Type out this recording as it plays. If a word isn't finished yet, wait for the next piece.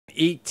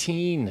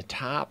18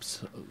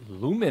 Topps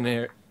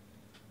Luminaries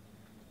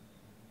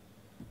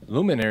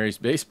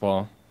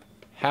baseball.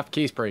 Half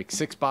case break,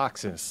 6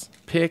 boxes.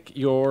 Pick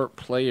your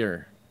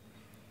player.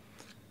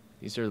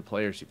 These are the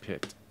players you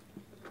picked.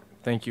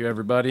 Thank you,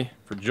 everybody,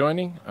 for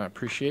joining. I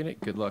appreciate it.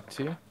 Good luck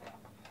to you.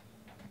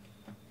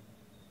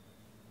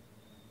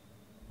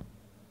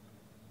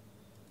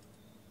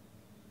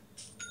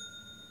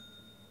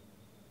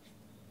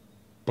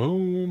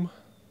 Boom.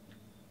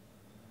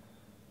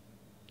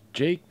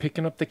 Jake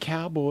picking up the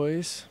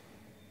Cowboys.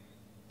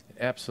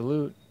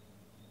 Absolute.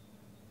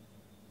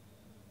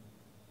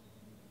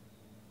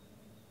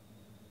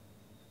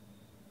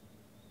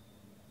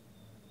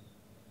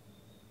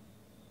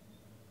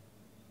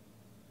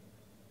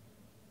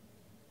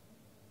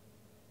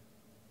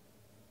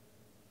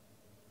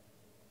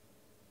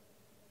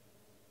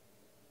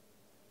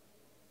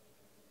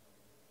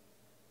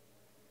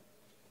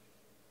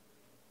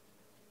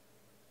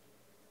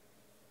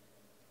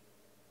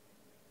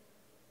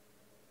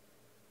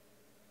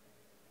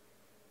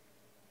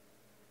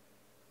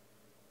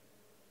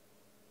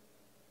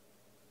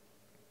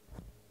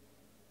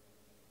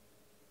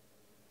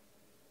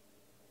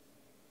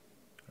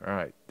 All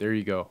right, there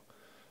you go.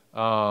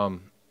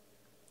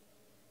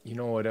 You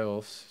know what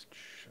else?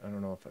 I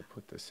don't know if I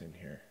put this in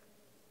here.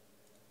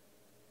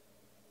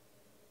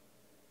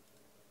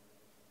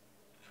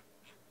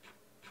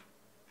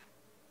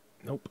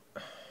 Nope.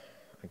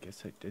 I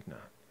guess I did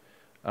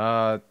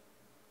not.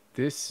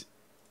 This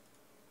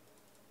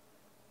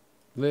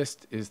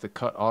list is the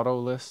cut auto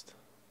list.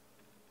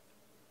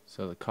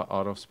 So the cut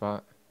auto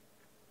spot.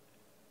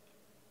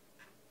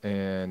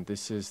 And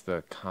this is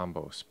the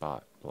combo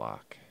spot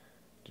block.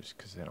 Just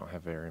because they don't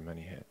have very many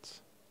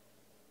hits.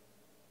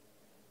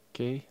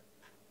 Okay.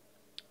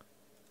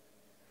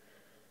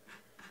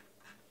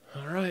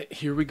 All right,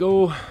 here we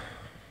go.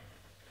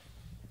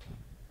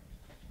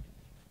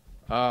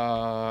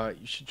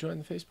 You should join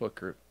the Facebook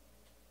group.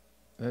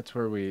 That's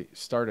where we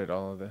started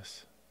all of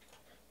this.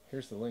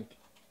 Here's the link.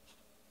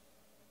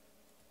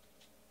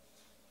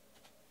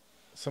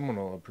 Someone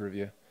will approve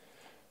you.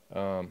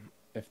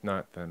 If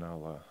not, then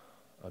I'll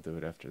do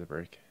it after the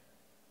break.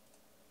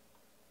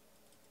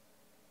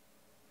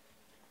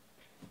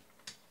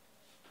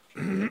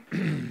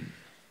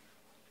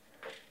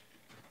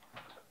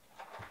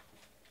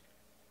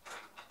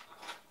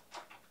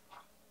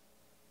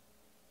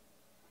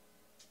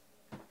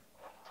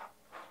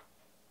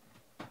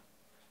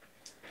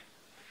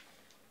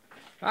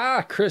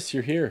 Ah, Chris,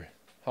 you're here.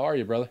 How are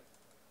you, brother?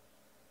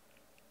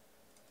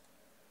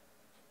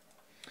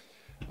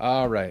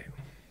 All right.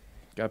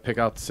 Got to pick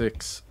out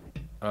 6.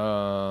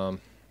 10,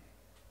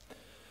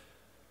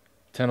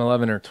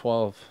 11, or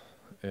 12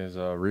 is a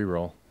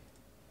reroll.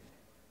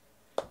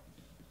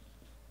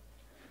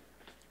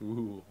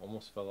 Ooh,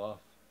 almost fell off.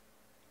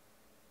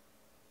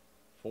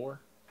 4.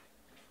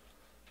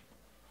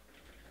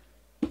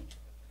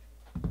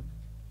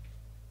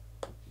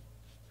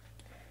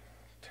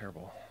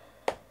 Terrible.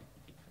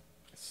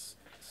 It's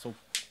so...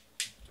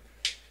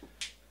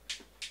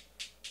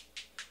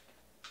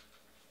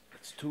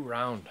 It's too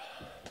round.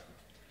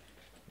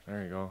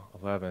 There you go.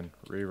 11.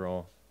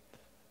 Reroll.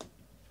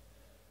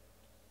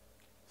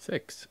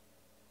 6.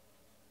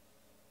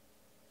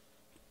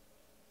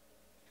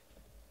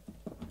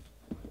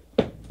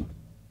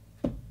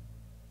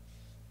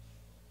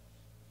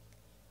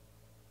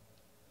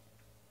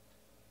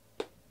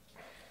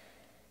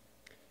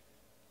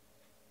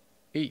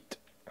 Eight.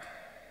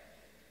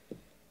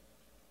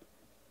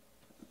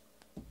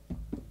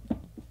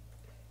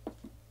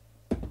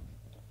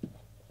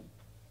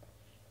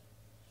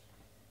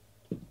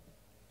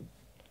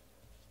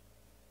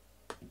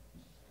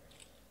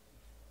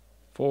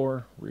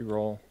 Four,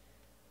 reroll.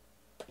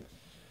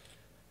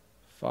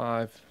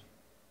 5.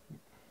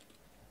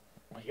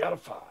 We got a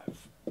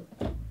 5.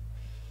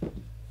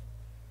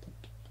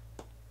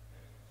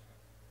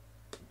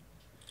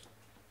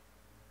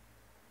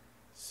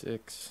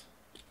 6.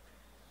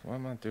 Why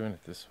am I doing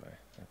it this way?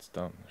 That's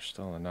dumb. There's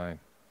still a 9.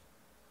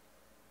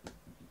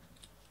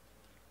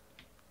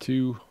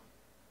 2.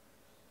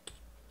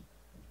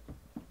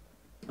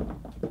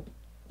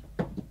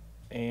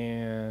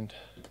 And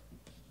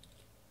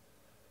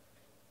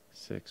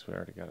 6. We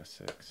already got a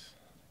 6.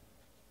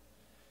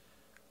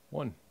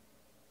 1.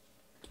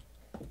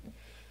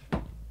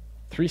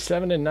 3,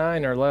 7, and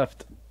 9 are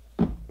left.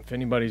 If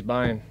anybody's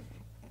buying.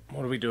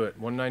 What do we do it?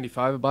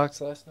 195 a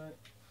box last night?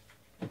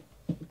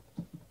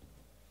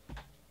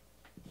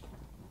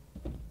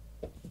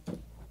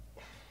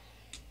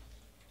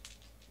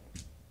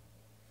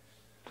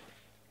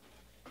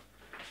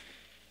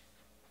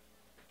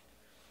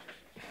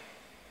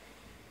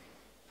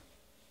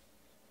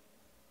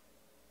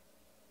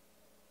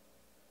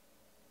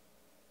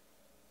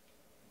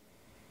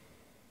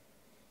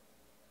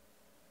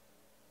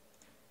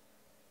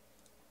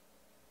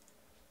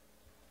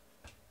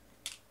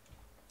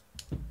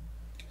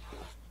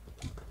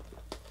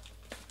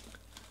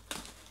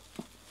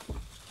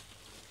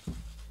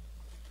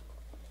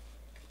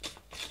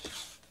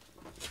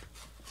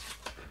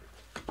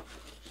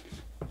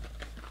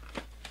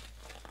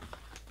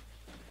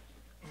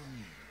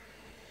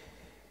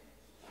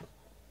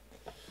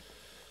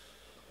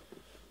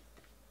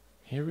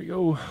 Here we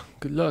go.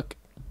 Good luck.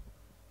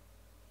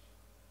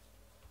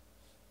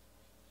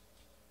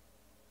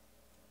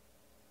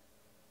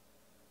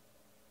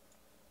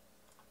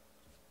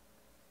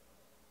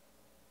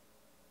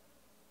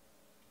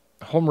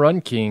 Home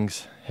Run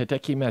Kings,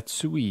 Hideki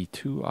Matsui,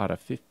 2 out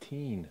of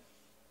 15.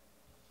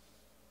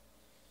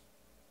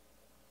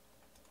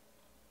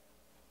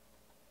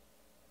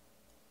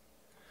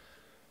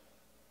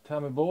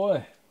 Tommy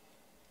boy.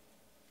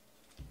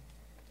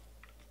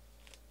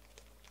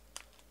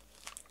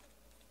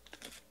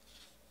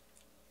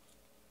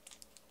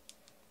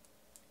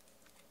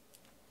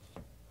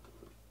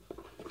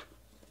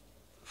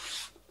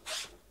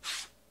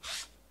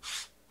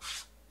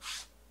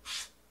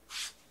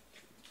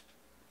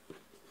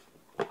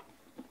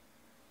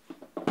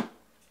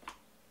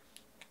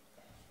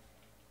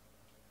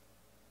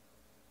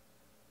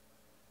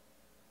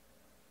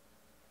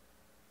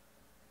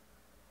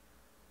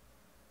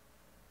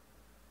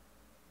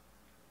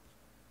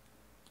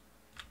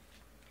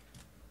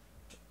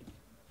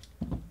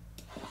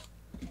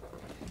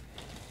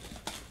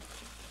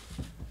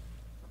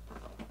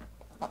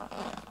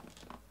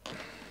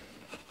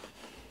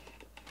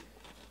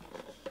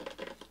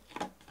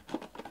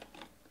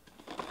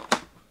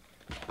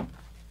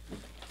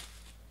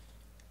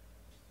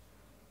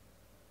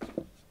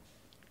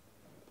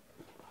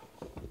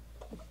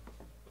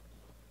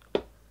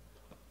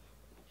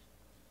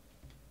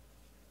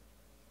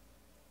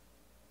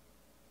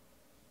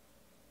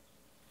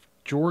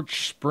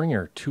 George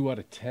Springer, 2 out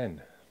of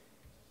 10.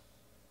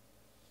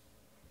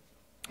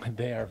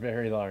 They are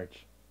very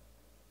large.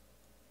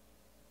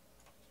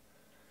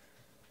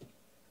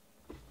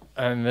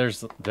 And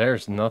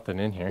there's nothing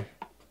in here.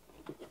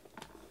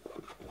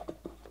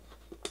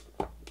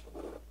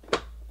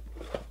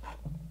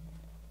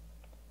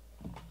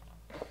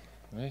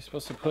 What are you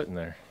supposed to put in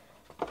there?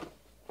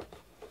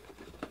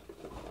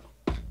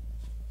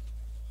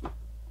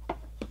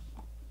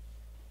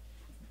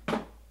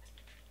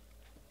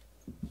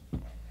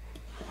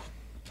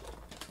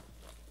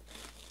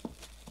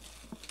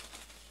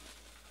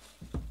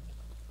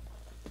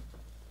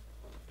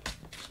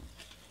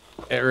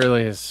 It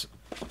really is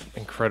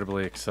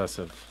incredibly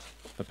excessive,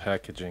 the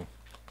packaging.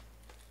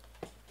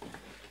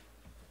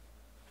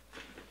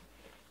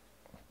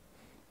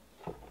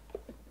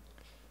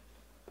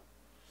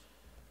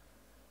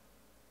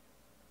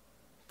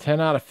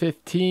 Ten out of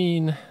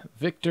 15,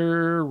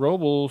 Victor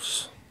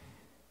Robles.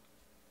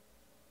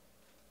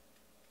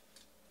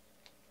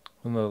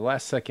 One of the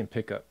last second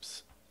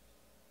pickups.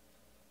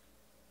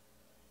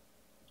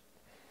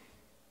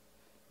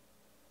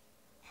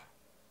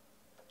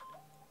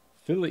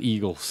 Philly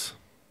Eagles.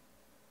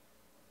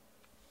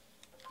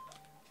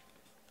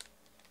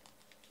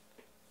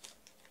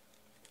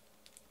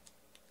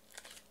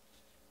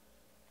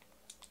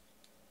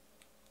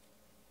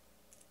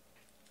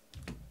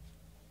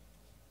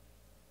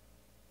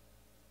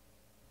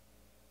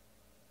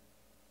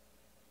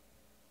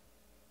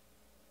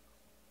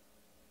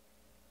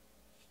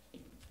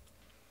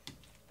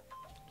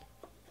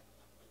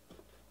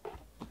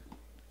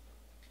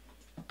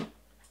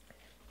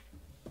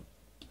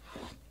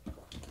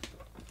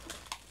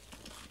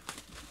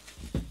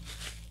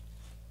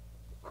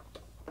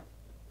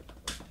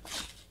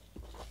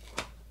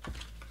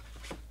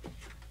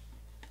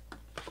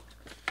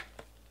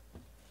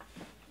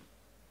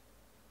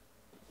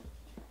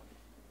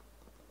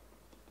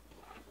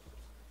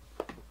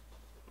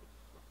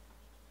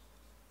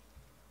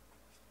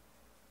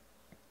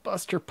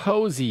 Buster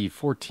Posey,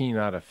 14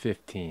 out of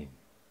 15.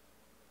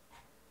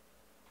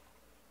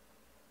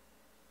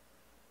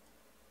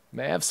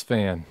 Mavs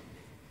fan.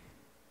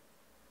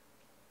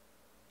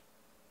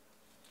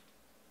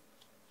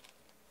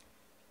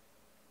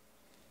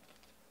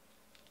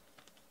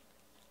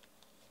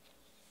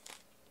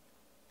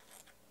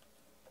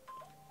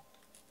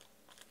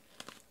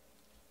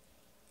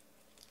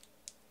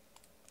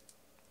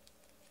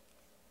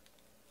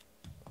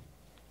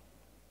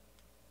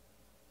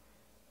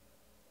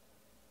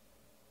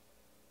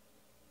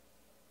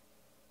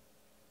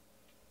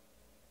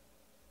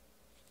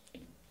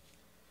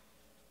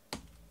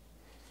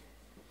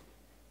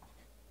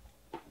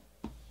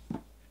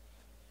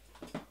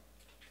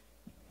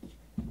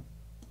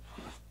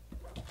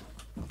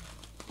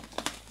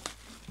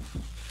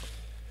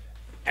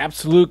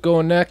 Absolute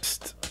going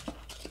next.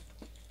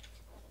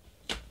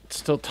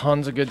 Still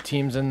tons of good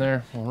teams in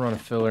there. We'll run a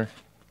filler.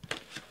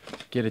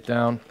 Get it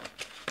down.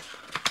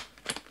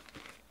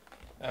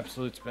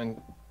 Absolute's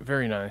been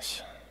very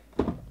nice.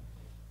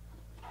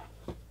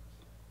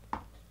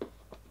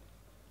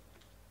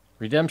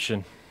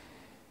 Redemption.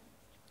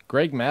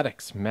 Greg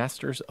Maddux,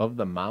 Masters of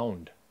the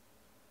Mound.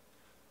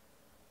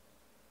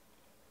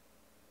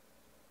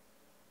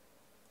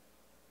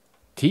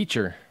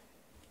 Teacher.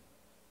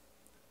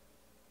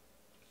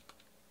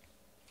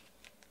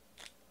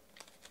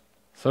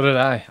 So did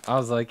I. I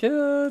was like,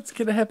 yeah, it's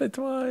going to happen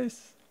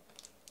twice.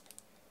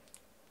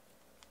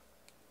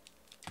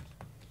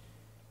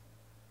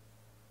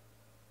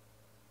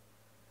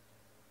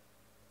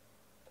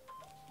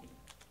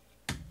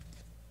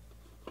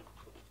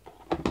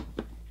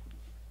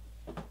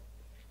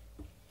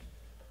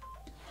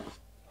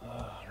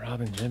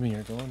 Bob and Jimmy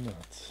are going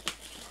nuts.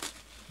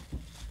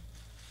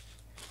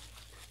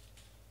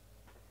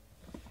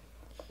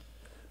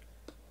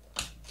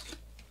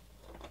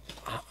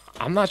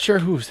 I'm not sure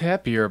who's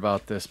happier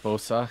about this, Bo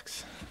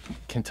Sox.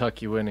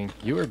 Kentucky winning.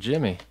 You or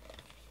Jimmy?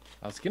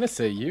 I was going to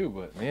say you,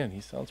 but man, he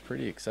sounds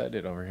pretty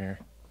excited over here.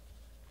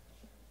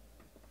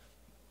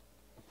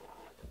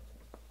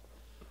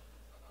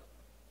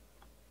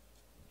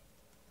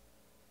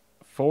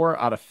 Four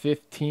out of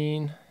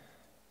 15.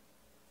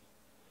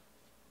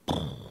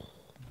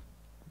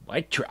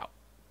 Mike Trout.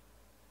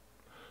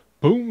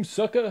 Boom,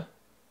 sucker.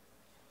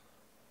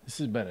 This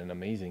has been an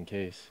amazing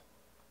case.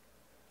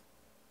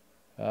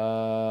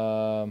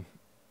 One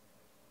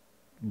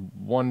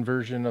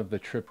version of the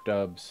Trip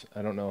Dubs.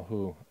 I don't know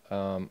who.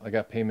 I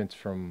got payments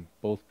from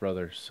both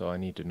brothers, so I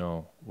need to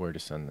know where to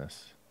send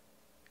this.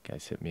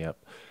 Guys, hit me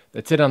up.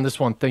 That's it on this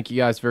one. Thank you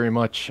guys very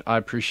much. I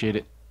appreciate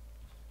it.